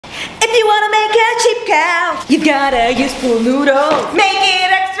you wanna make a cheap couch, you've gotta use full noodles. Make it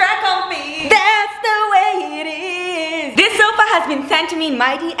extra comfy. That's the way it is. This sofa has been sent to me in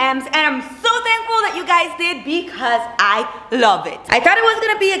my DMs, and I'm so thankful that you guys did because I love it. I thought it was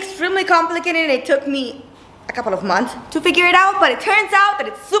gonna be extremely complicated and it took me a couple of months to figure it out, but it turns out that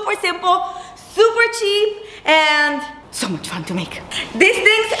it's super simple, super cheap, and so much fun to make. These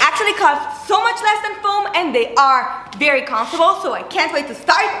things actually cost so much less than foam and they are very comfortable, so I can't wait to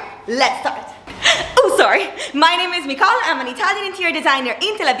start. Let's start. Oh, sorry. My name is Nicole. I'm an Italian interior designer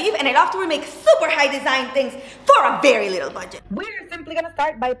in Tel Aviv, and I love to remake super high design things for a very little budget. We're simply gonna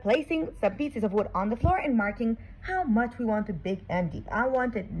start by placing some pieces of wood on the floor and marking how much we want it big and deep. I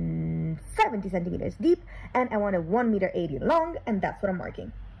want it 70 centimeters deep, and I want it 1.80 meters long, and that's what I'm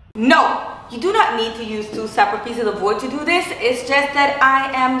marking. No, you do not need to use two separate pieces of wood to do this. It's just that I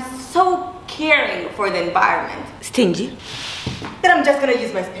am so caring for the environment, stingy, that I'm just gonna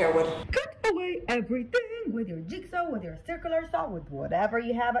use my spare wood. Cut away everything with your jigsaw, with your circular saw, with whatever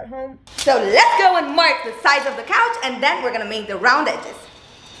you have at home. So let's go and mark the size of the couch, and then we're gonna make the round edges.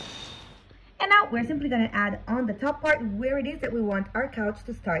 And now we're simply gonna add on the top part where it is that we want our couch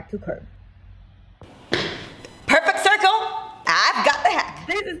to start to curve. Perfect circle! I've got the hack.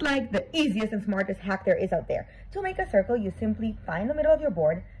 This is like the easiest and smartest hack there is out there. To make a circle, you simply find the middle of your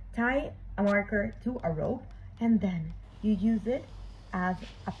board, tie a marker to a rope, and then you use it as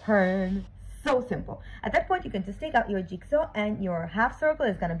a pern. So simple. At that point, you can just take out your jigsaw and your half circle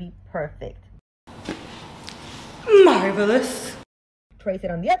is gonna be perfect. Marvelous. Trace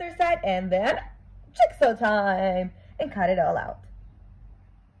it on the other side and then jigsaw time and cut it all out.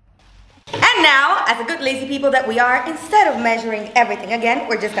 And now, as a good lazy people that we are, instead of measuring everything again,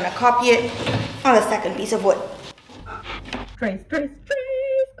 we're just gonna copy it on the second piece of wood. Trace, trace,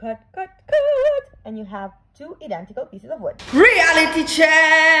 trace, cut, cut, cut, and you have two identical pieces of wood. Reality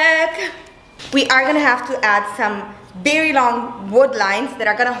check! We are gonna have to add some very long wood lines that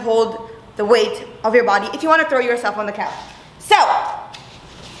are gonna hold the weight of your body if you wanna throw yourself on the couch. So,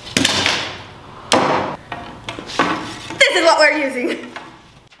 this is what we're using.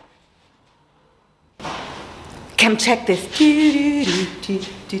 Come check this.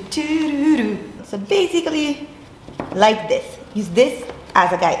 So basically, like this. Use this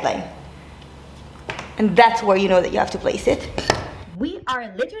as a guideline. And that's where you know that you have to place it. We are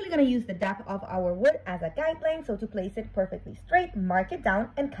literally gonna use the depth of our wood as a guideline, so to place it perfectly straight, mark it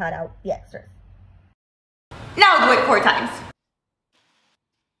down and cut out the extras. Now do it 4 times.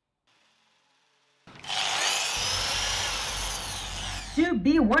 To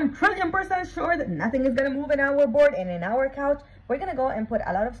be 1,000,000,000% sure that nothing is gonna move in our board and in our couch, we're gonna go and put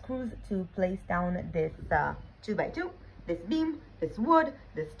a lot of screws to place down this 2x2, this beam, this wood,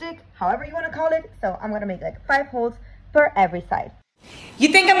 this stick, however you wanna call it. So I'm gonna make like 5 holes per every side. You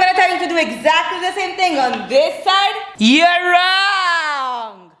think I'm gonna tell you to do exactly the same thing on this side? You're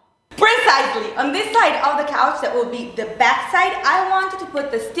wrong! Precisely, on this side of the couch that will be the back side, I wanted to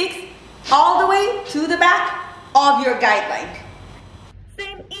put the sticks all the way to the back of your guideline.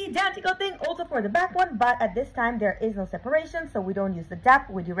 Same identical thing also for the back one, but at this time there is no separation, so we don't use the depth,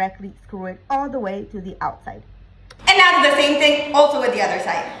 we directly screw it all the way to the outside. And now do the same thing also with the other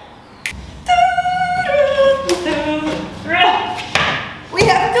side. We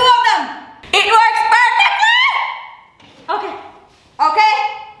have 2 of them! It works perfectly! Okay, okay,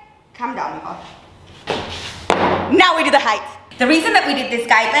 calm down, Nicole. Now we do the height. The reason that we did these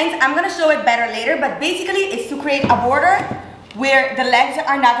guidelines, I'm gonna show it better later, but basically it's to create a border where the legs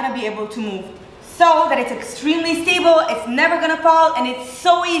are not gonna be able to move, so that it's extremely stable, it's never gonna fall, and it's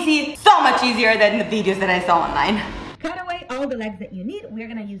so easy, so much easier than the videos that I saw online. Cut away all the legs that you need. We're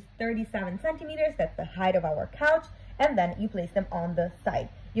gonna use 37 centimeters, that's the height of our couch, and then you place them on the side.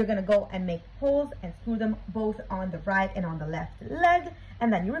 You're gonna go and make holes and screw them both on the right and on the left leg,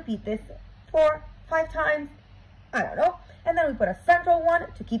 and then you repeat this 4, 5 times, I don't know, and then we put a central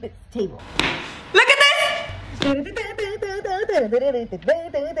one to keep it stable. Look at this!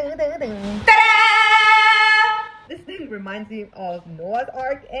 Ta-da! This thing reminds me of Noah's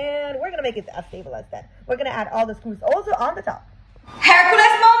Ark, and we're gonna make it as stable as that. We're gonna add all the screws also on the top.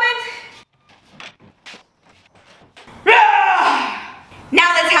 Hercules moment!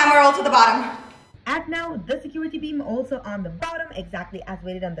 Now let's hammer all to the bottom. Add now the security beam also on the bottom, exactly as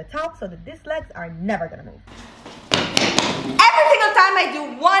we did on the top, so that these legs are never gonna move. Every single time I do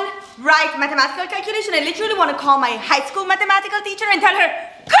one right mathematical calculation, I literally want to call my high school mathematical teacher and tell her,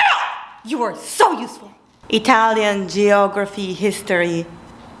 "Girl, you are so useful." Italian, geography, history,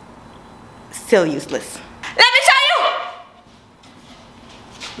 still useless. Let me show you!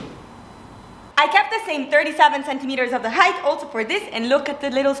 I kept the same 37 centimeters of the height also for this, and look at the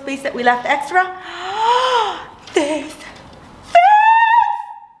little space that we left extra. This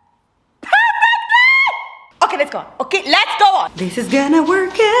perfectly! Okay, let's go on. Okay, let's go on. This is gonna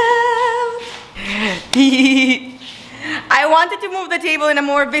work out. I wanted to move the table in a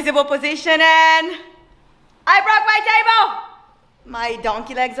more visible position and I broke my table! My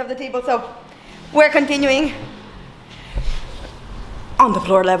donkey legs of the table, so we're continuing on the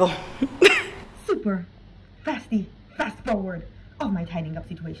floor level. Super fast forward of my tidying up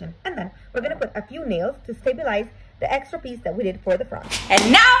situation. And then we're gonna put a few nails to stabilize the extra piece that we did for the front.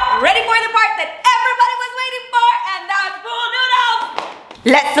 And now, ready for the part that everybody was waiting for, and that's pool noodles!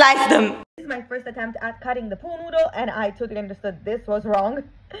 Let's slice them. This is my first attempt at cutting the pool noodle, and I totally understood this was wrong.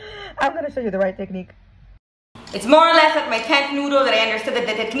 I'm gonna show you the right technique. It's more or less at my 10th noodle that I understood that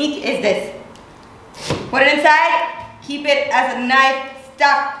the technique is this. Put it inside, keep it as a knife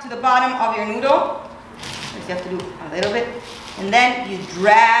stuck to the bottom of your noodle. First you have to do a little bit, and then you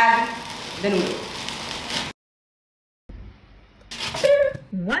drag the noodle.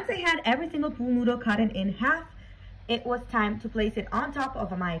 Once I had every single pool noodle cut in half, it was time to place it on top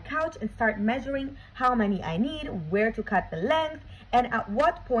of my couch and start measuring how many I need, where to cut the length, and at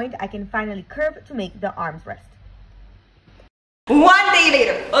what point I can finally curve to make the arms rest. One day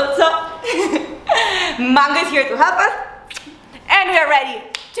later, also, Mango's here to help us, and we are ready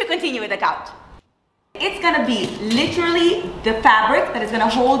to continue with the couch. It's gonna be literally the fabric that is gonna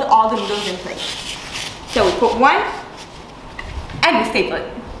hold all the noodles in place. So we put one, and we staple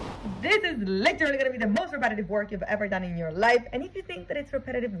it. This is literally gonna be the most repetitive work you've ever done in your life, and if you think that it's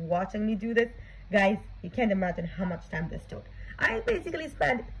repetitive watching me do this, guys, you can't imagine how much time this took. I basically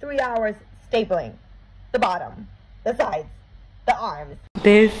spent 3 hours stapling the bottom, the sides, the arms.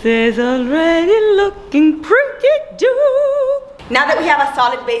 This is already looking pretty dope. Now that we have a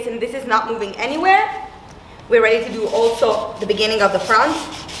solid base and this is not moving anywhere, we're ready to do also the beginning of the front.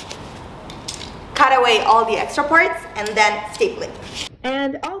 Cut away all the extra parts and then staple it.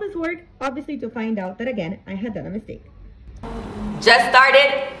 And all this work, obviously, to find out that again, I had done a mistake. Just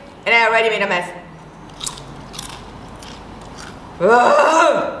started and I already made a mess.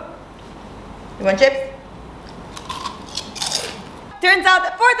 Ugh. You want chips? Turns out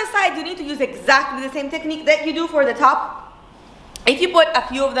that for the sides, you need to use exactly the same technique that you do for the top. If you put a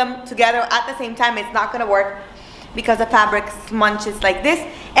few of them together at the same time, it's not gonna work because the fabric smudges like this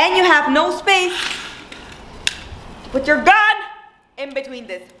and you have no space to put your gun in between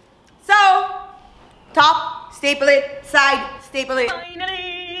this. So, top, staple it, side, staple it.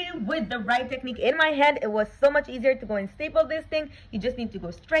 Finally, with the right technique in my head, it was so much easier to go and staple this thing. You just need to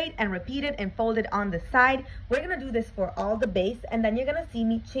go straight and repeat it and fold it on the side. We're gonna do this for all the base, and then you're gonna see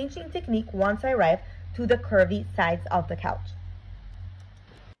me changing technique once I arrive to the curvy sides of the couch.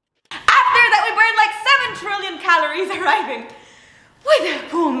 After that, we burned like 7 trillion calories arriving with the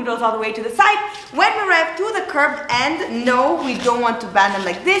pool noodles all the way to the side. When we arrive to the curved end, no, we don't want to bend them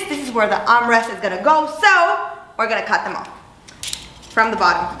like this. This is where the armrest is gonna go, so we're gonna cut them off from the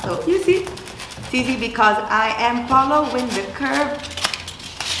bottom. So you see, it's easy because I am following the curve.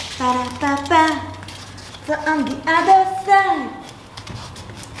 Ba-da-ba-ba. So on the other side.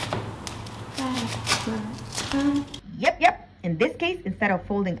 Yep. In this case, instead of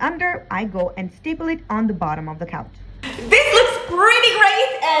folding under, I go and staple it on the bottom of the couch. This looks pretty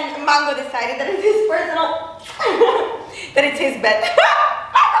great, and Mango decided that it's his personal, that it's his bed.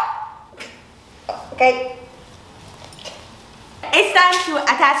 Okay. It's time to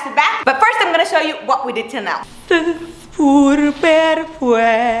attach the back, but first I'm gonna show you what we did till now. This is for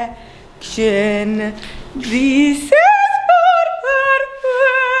perfection. This is for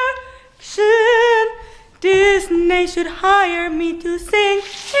perfection. Disney should hire me to sing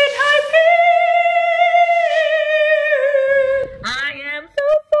in high pitch. I am so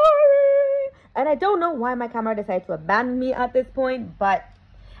sorry. And I don't know why my camera decided to abandon me at this point, but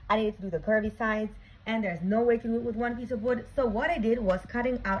I needed to do the curvy sides, and there's no way to do it with one piece of wood. So what I did was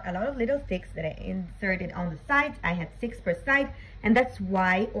cutting out a lot of little sticks that I inserted on the sides. I had 6 per side, and that's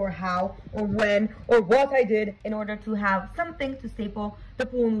why or how or when or what I did in order to have something to staple the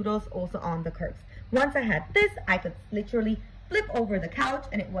pool noodles also on the curves. Once I had this, I could literally flip over the couch,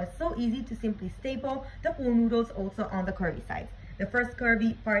 and it was so easy to simply staple the pool noodles also on the curvy sides. The first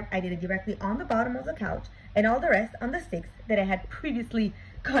curvy part, I did it directly on the bottom of the couch, and all the rest on the sticks that I had previously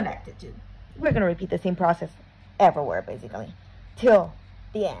connected to. We're gonna repeat the same process everywhere, basically, till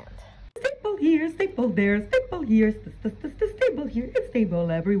the end. Staple here, staple there, staple here, staple here, it's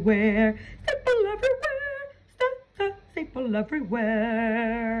stable everywhere, staple everywhere, staple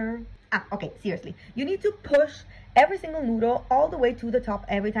everywhere. Okay, seriously. You need to push every single noodle all the way to the top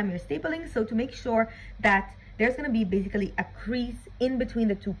every time you're stapling. So to make sure that there's going to be basically a crease in between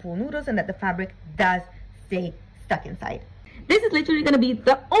the two pool noodles and that the fabric does stay stuck inside. This is literally going to be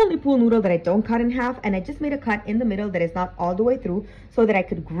the only pool noodle that I don't cut in half, and I just made a cut in the middle that is not all the way through so that I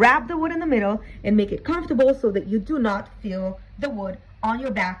could grab the wood in the middle and make it comfortable so that you do not feel the wood on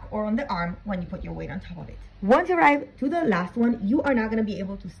your back or on the arm when you put your weight on top of it. Once you arrive to the last one, you are not going to be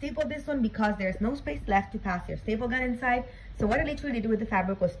able to staple this one because there's no space left to pass your staple gun inside. So what I literally did with the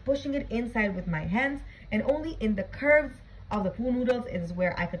fabric was pushing it inside with my hands, and only in the curves of the pool noodles is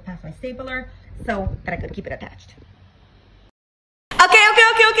where I could pass my stapler so that I could keep it attached.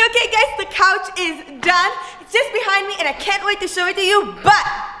 Okay, guys, the couch is done. It's just behind me and I can't wait to show it to you. But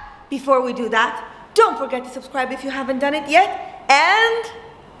before we do that, don't forget to subscribe if you haven't done it yet, and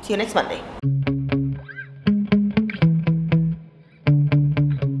see you next Monday.